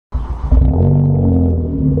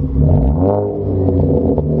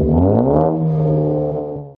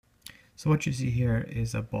So what you see here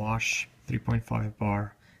is a Bosch 3.5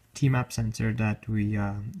 bar TMAP sensor that we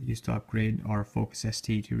used to upgrade our Focus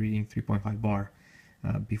ST to reading 3.5 bar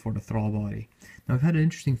before the throttle body. Now we've had an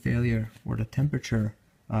interesting failure where the temperature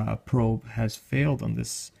probe has failed on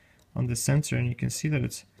this sensor, and you can see that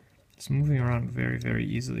it's moving around very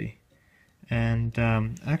easily. And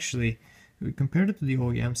actually, we compared it to the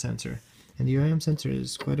OEM sensor, and the OEM sensor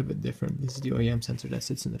is quite a bit different. This is the OEM sensor that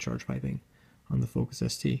sits in the charge piping on the Focus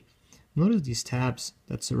ST. Notice these tabs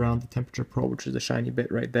that surround the temperature probe, which is the shiny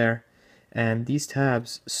bit right there, and these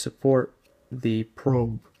tabs support the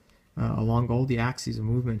probe along all the axes of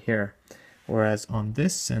movement here, whereas on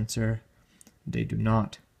this sensor they do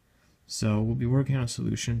not. So we'll be working on a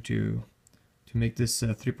solution to make this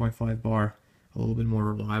 3.5 bar a little bit more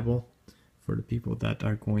reliable for the people that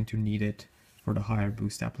are going to need it for the higher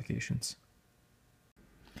boost applications.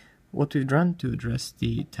 What we've done to address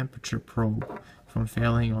the temperature probe from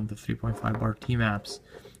failing on the 3.5 bar TMAPs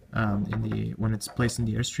when it's placed in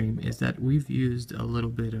the Airstream is that we've used a little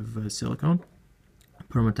bit of silicone,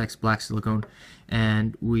 Permatex black silicone,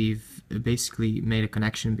 and we've basically made a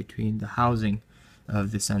connection between the housing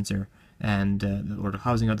of the sensor and or the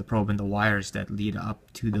housing of the probe and the wires that lead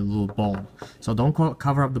up to the little bulb. So don't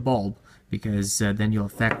cover up the bulb, because then you'll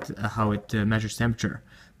affect how it measures temperature.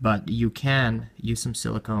 But you can use some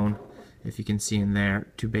silicone, if you can see in there,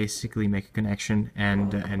 to basically make a connection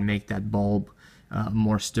and make that bulb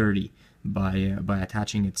more sturdy by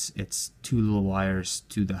attaching its two little wires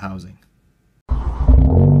to the housing.